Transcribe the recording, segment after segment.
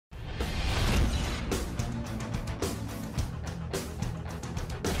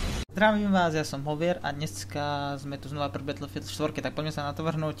Zdravím vás, ja som Howier a dneska sme tu znova pri Battlefield 4, tak poďme sa na to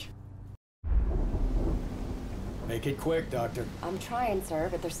vrhnúť. Make it quick, Doctor. I'm trying, sir,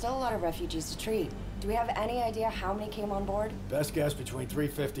 but there's still a lot of refugees to treat. Do we have any idea how many came on board? Best guess between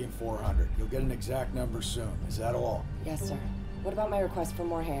 350 and 400. You'll get an exact number soon. Is that all? Yes, sir. What about my request for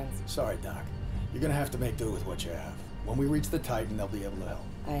more hands? Sorry, Doc. You're gonna have to make do with what you have. When we reach the Titan, they'll be able to help.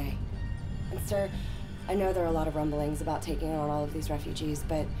 Aye. And, sir, I know there are a lot of rumblings about taking on all of these refugees,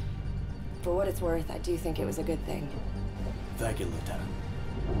 but for what it's worth, I do think it was a good thing. Thank you, Lieutenant.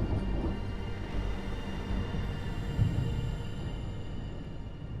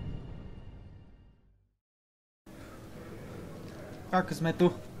 Tak sme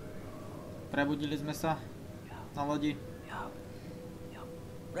tu. Prebudili sme sa na lodi.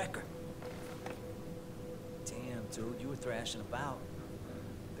 Wrecker. Damn, dude, you were thrashing about.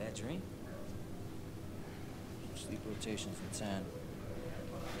 Bad dream? Sleep rotation from 10.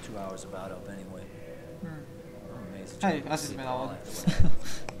 2 hours about up anyway. I'm amazed. Hej, asi sme na lodi. It's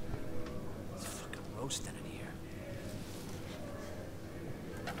fucking roasting in here.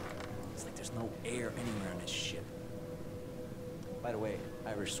 It's like there's no air anywhere on this ship. By the way,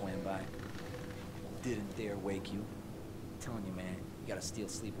 Irish swam by. Didn't dare wake you. I'm telling you, man, you gotta steal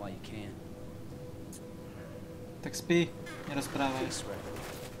sleep while you can. Tak spí, nerozprávaj.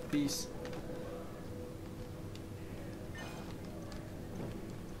 Peace.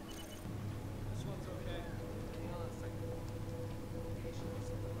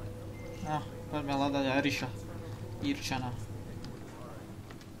 No, poďme hľadať Irisha. Irčana.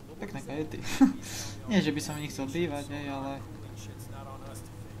 Pekné kajety. Nie, že by som v nich chcel bývať, ale...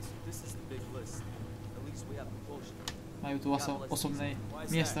 Majú tu osobnej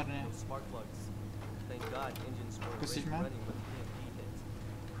miesterne. Pustíš ma?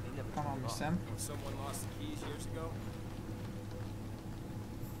 Kam mám ísť sem?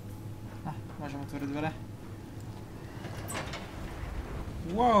 Môžem otvoriť dvere.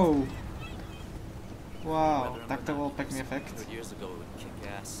 Wow! Wow, tak to bol pekný efekt.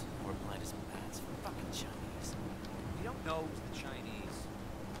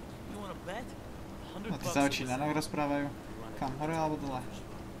 No ty sa oči na noh rozprávajú. Kam, hore alebo dole?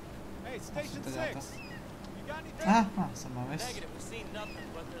 Musím to ďalto. Aha, sem mám ísť.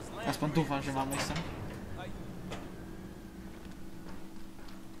 Aspoň dúfam, že mám ísť sem.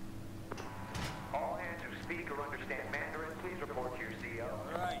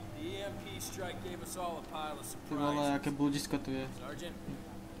 Ty vole, aké bludisko tu je.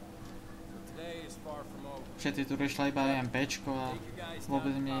 Všetci tu riešila iba EMPčko a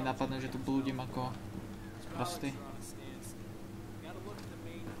vôbec mi nenapadne, že tu blúdim ako sprostý.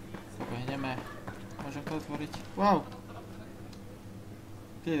 Pokoj, ideme. Môžem to otvoriť? Wow!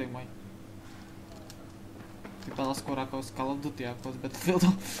 Piedek môj. Vypadal skôr ako z Call of Duty, ako z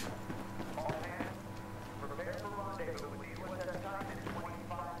Battlefieldu.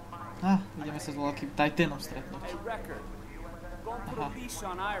 Ideme sa s veľkým Titanom stretnúť. Aha.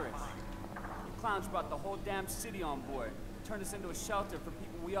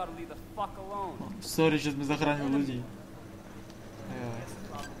 Sorry, že sme zachránili ľudí.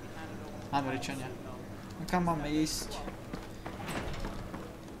 Američania. Kam máme ísť?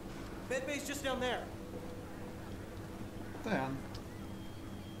 To je Jan.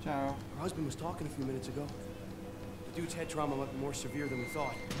 Čau. Her husband was talking a few minutes ago. The dude's head trauma might be more severe than we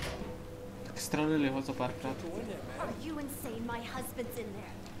thought. Tak strelili ho zo párkrát. Are you insane? My husband's in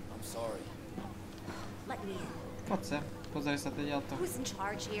there. I'm sorry. Let me in. Poď sem, pozri sa teď auto. Who's in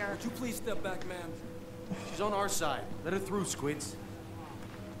charge here? Would you please step back, ma'am? She's on our side. Let her through, Squids.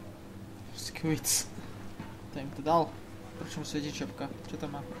 Squids. To im to dal. Prečo mu svieti čepka? Čo to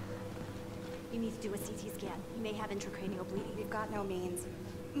má? You need to do a CT scan. You may have intracranial bleeding. We've got no means.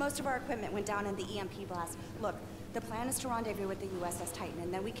 Most of our equipment went down in the EMP blast. Look, the plan is to rendezvous with the USS Titan,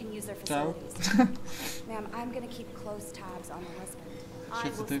 and then we can use their facilities. Ma'am, I'm gonna keep close tabs on her husband.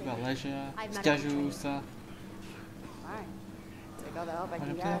 Všetci tu iba ležia, sťažujú sa. Fine. Take all the help I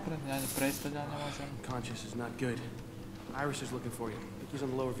can Môžem to get. naprieť? Ja ani prejsť to ďalej nemôžem. Conscious is not good. Irish is looking for you. I think he's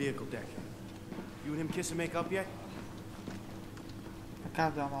on the lower vehicle deck. You and him kiss and make up yet? A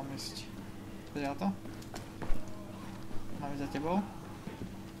kam ďalej mám ísť? Teď auto? Mám ísť za tebou?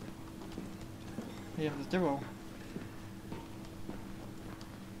 Idem za tebou.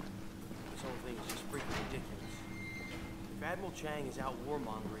 This whole thing is just freaking ridiculous. If Admiral Chang is out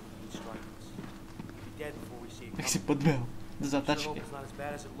warmongering, he's striking us. He'll be dead before we see it Tak si coming. podbehol do Sure hope zatačky. it's not as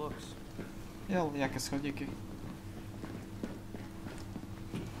bad as it looks. Jel, jaké schodíky.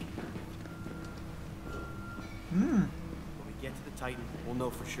 When we get to the Titan, we'll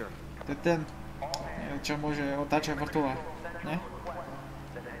know for sure. To je ten, čo môže otáčať vrtule, ne?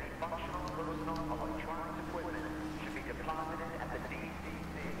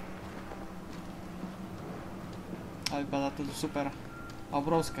 A vypadá to super. A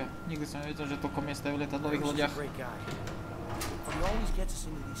obrovské. Nikdy som nevedel, že toľko miesta je v lietadlových lodiach. But he always gets us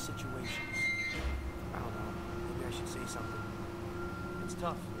into these situations. I don't know, maybe I should say something. It's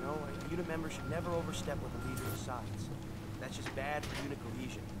tough, you know? A unit member should never overstep what the leader decides. That's just bad for unit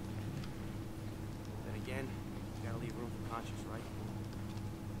cohesion. Then again, you gotta leave room for conscience, right?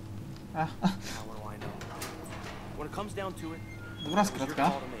 Now what do I know? When it comes down to it, Dobrá it was your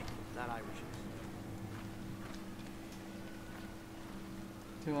skratka. call to make, not Irish's.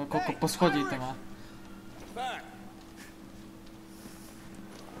 Ty vole, koľko poschodí to má.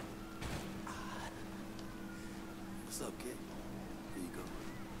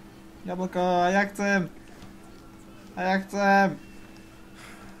 Jablko, a ja chcem! A ja chcem!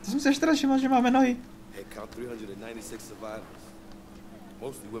 To som si ešte teraz všimol, že máme nohy. Hey, count 396 survivors.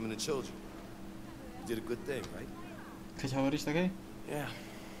 Mostly women and children. You did a good thing, right? Keď hovoríš tak, hej? Yeah.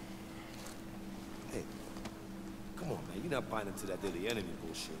 Hey, come on, man. You're not buying into that they're the enemy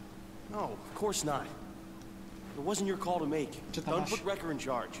bullshit. No, of course not. It wasn't your call to make. Čo tam Don't máš? put Wrecker in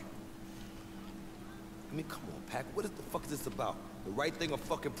charge. I mean, come on, Pac. What the fuck is this about? The right thing or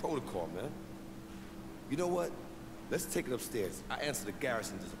fucking protocol, man? You know what? Let's take it upstairs. I answer the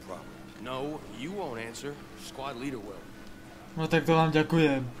garrison there's a problem. No, you won't answer. Squad leader will. No tak to vám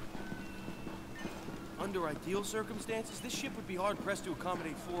ďakujem. Under ideal circumstances, this ship would be hard-pressed to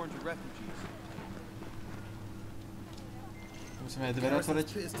accommodate 400 refugees. Musíme aj dvere otvoriť.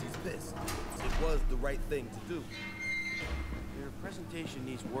 He's pissed. It was the right thing to do. Your presentation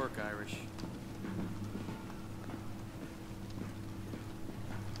needs work, Irish.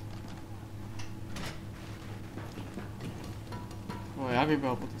 Ja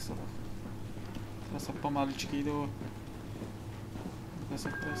vybehol po tých schodách. Teraz sa pomaličky idú. Dá sa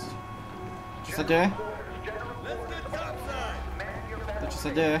prejsť. Čo sa deje? To čo sa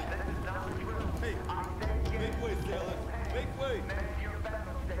deje?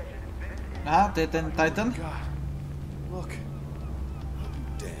 Aha, to je ten Titan? Look.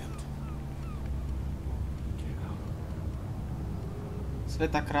 Damned.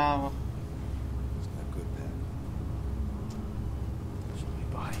 Sveta kráva. It's not good, Pat. So many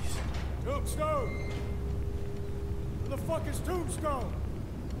bodies. Tombstone! Where the fuck is Tombstone?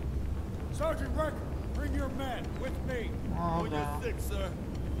 Sergeant Wrecker, bring your men with me. Oh, On your no. six, sir.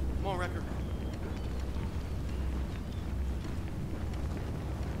 Come on, Wrecker.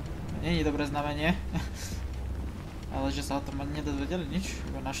 Není dobré znamenie. Ale že sa o tom ani nedozvedeli nič.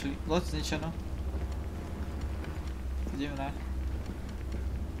 Iba našli loď zničenú. To je divné.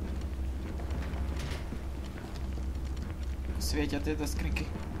 Svietia tieto skrinky.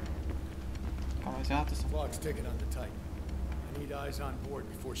 Kam je to som? Clock's ticking on the Titan. I need eyes on board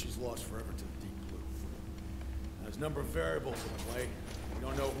before she's lost forever to the deep blue. There's a number of variables in play. We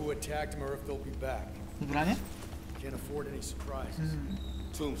don't know who attacked them or if they'll be back. Zbranie? Can't afford any surprises.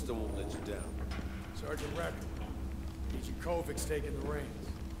 Tombstone won't let you down. Sergeant Wrecker, Agent Kovic's taking the reins.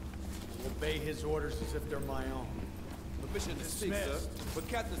 We'll obey his orders as if they're my own. Permission to speak, sir. Dismissed.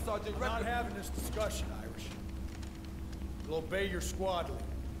 But Captain Sergeant We're not Record... having this discussion, Irish. You'll obey your squad leader.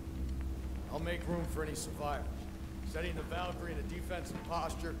 I'll make room for any survivors. Setting the Valkyrie in a defensive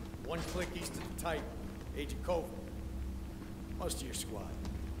posture, one click east of the Titan. Agent Kovic. Most of your squad.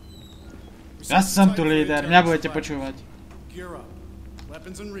 Ja som tu líder, mňa budete počúvať. Gear up.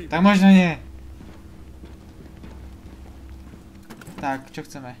 Weapons and Tak možno nie. Tak, čo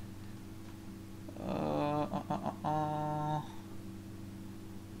chceme?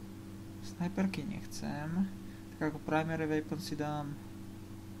 Snajperky nechcem. Tak ako primary weapon si dám.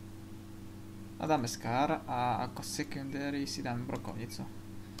 A dáme Scar a ako secondary si dáme brokovnicu.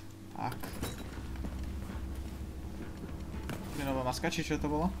 Tak. Plynová maska, či čo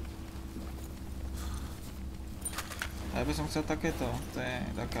to bolo? Ja by som chcel takéto, to je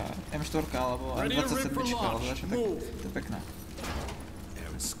taká M4 alebo M27 alebo dačo tak, to je pekné.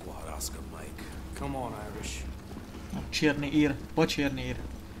 Aaron Squad, Oscar Mike. Come on, Irish. No, čierny ír, počierny ír.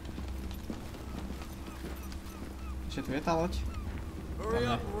 Ešte tu je tá loď?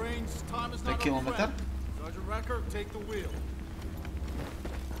 Tam ne. To je kilometr?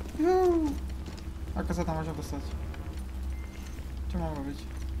 Juuu. Ako sa tam môžem dostať? Čo mám robiť?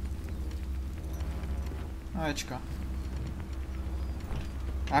 No Ečka.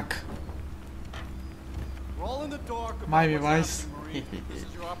 Tak. Miami Vice. This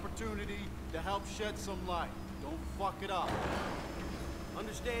is your opportunity to help shed some light. Don't fuck it up.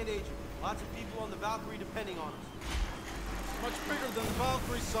 Understand, Agent. Lots of people on the Valkyrie depending on us. Much bigger than the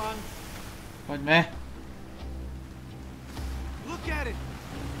Valkyrie, son. Poďme. Look at it.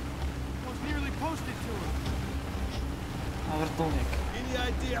 Was nearly posted to her. Na vrtulník. In any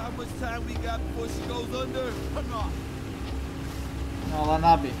idea how much time we got before she goes under? Enough. No len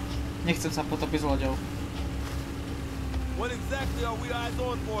aby. Nechcem sa potopiť s loďou. What exactly are we eyes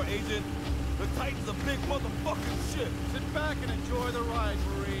on for, Agent? The Titan's a big motherfucking ship. Sit back and enjoy the ride,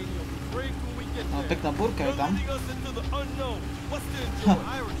 Marine. You'll be briefed when we get No, there. pekná búrka je You're tam. leading us into the unknown. What's the enjoy?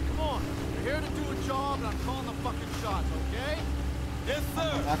 Irish, come on. We're here to do a job, and I'm calling the fucking shots, okay? Yes,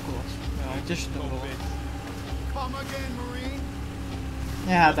 sir. Takú loď. Jo, tiež to bolo. Come again, Marine.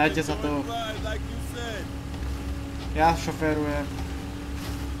 Nehádajte sa tu. Ride, like you said. Ja šoférujem.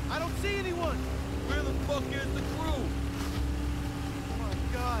 I don't see anyone. Where the fuck is the crew? Oh my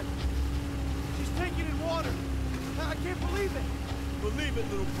God. She's taking in water. I can't believe it. Believe it,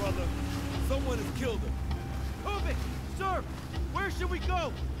 little brother. Someone has killed her. Kubik, sir, where should we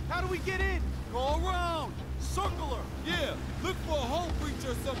go? How do we get in? Go around. Circle her. Yeah, look for a hole breach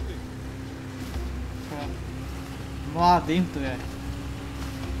or something. Mladým tu je.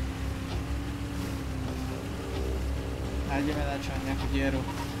 Nájdeme na čo, nejakú dieru.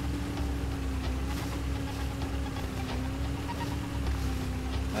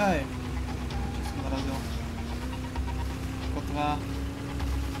 Hej. Čo som narazil? Kotva.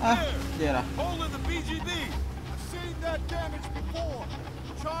 Diera. Hole in the BGB. I've seen that damage before.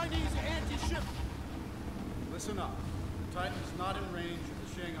 Chinese anti-ship. Listen up. Titan is not in range of the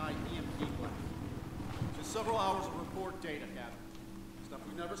Shanghai EMP blast. Just several hours of report data, Captain. Stuff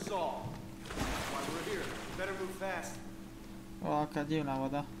we never saw. That's why we're here. We better move fast. O, aká divná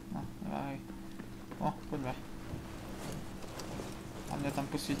voda. No, neváhej. O, poďme. A mňa tam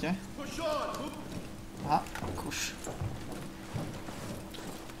pustíte? Push on. Aha, kuš.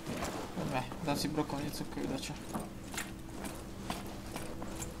 Poďme, dám si brokovnicu, keď dačo.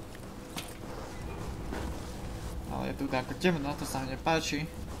 Ale je tu tak temno, to sa mne páči.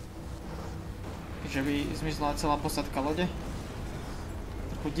 Že by zmizla celá posádka lode.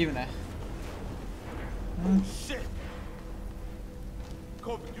 Trochu divné. Shit!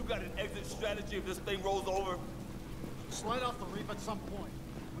 Kobe, you got an exit strategy if this thing rolls over? Slide off the reef at some point.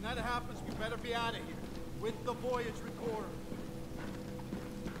 When that happens, we better be out of here. With the voyage recorder.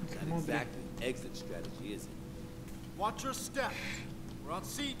 Not exactly exit strategy, is it? Watch your step. We're on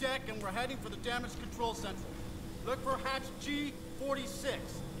C deck and we're heading for the damage control central. Look for hatch G46.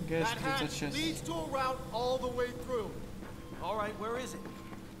 That hatch leads to a route all the way through. All right, where is it?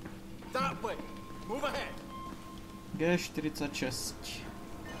 That way. Move ahead. G46.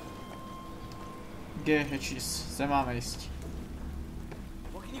 G6, se máme ísť.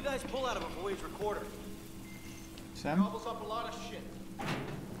 What can you guys pull out of a voyage recorder? Sem? Gobbles up a lot of shit.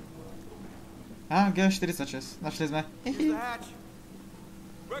 Á, G46, našli sme. Here's the hatch.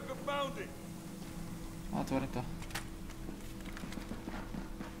 Record found it. Otvorím to.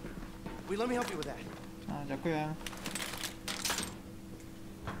 Wait, let me help you with that. Á, ďakujem.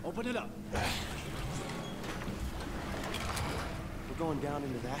 Open it up. We're going down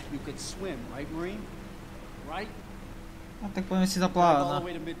into that. You could swim, right, Marine? Right? A tak poďme si All zaplávať, the no.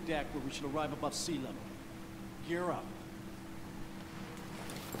 way to mid-deck where we should arrive above sea level. Gear up.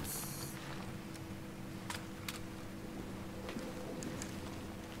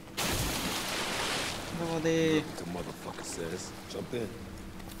 Do vody. The motherfucker says, jump in.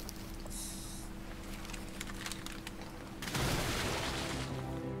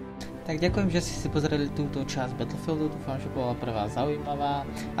 Tak ďakujem, že ste si pozreli túto časť Battlefieldu, dúfam, že bola pre vás zaujímavá.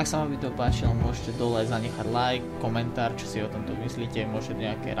 Ak sa vám video páčilo, môžete dole zanechať like, komentár, čo si o tomto myslíte, môžete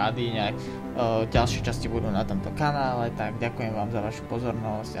nejaké rady, ďalšie časti budú na tomto kanále, tak ďakujem vám za vašu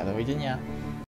pozornosť a dovidenia.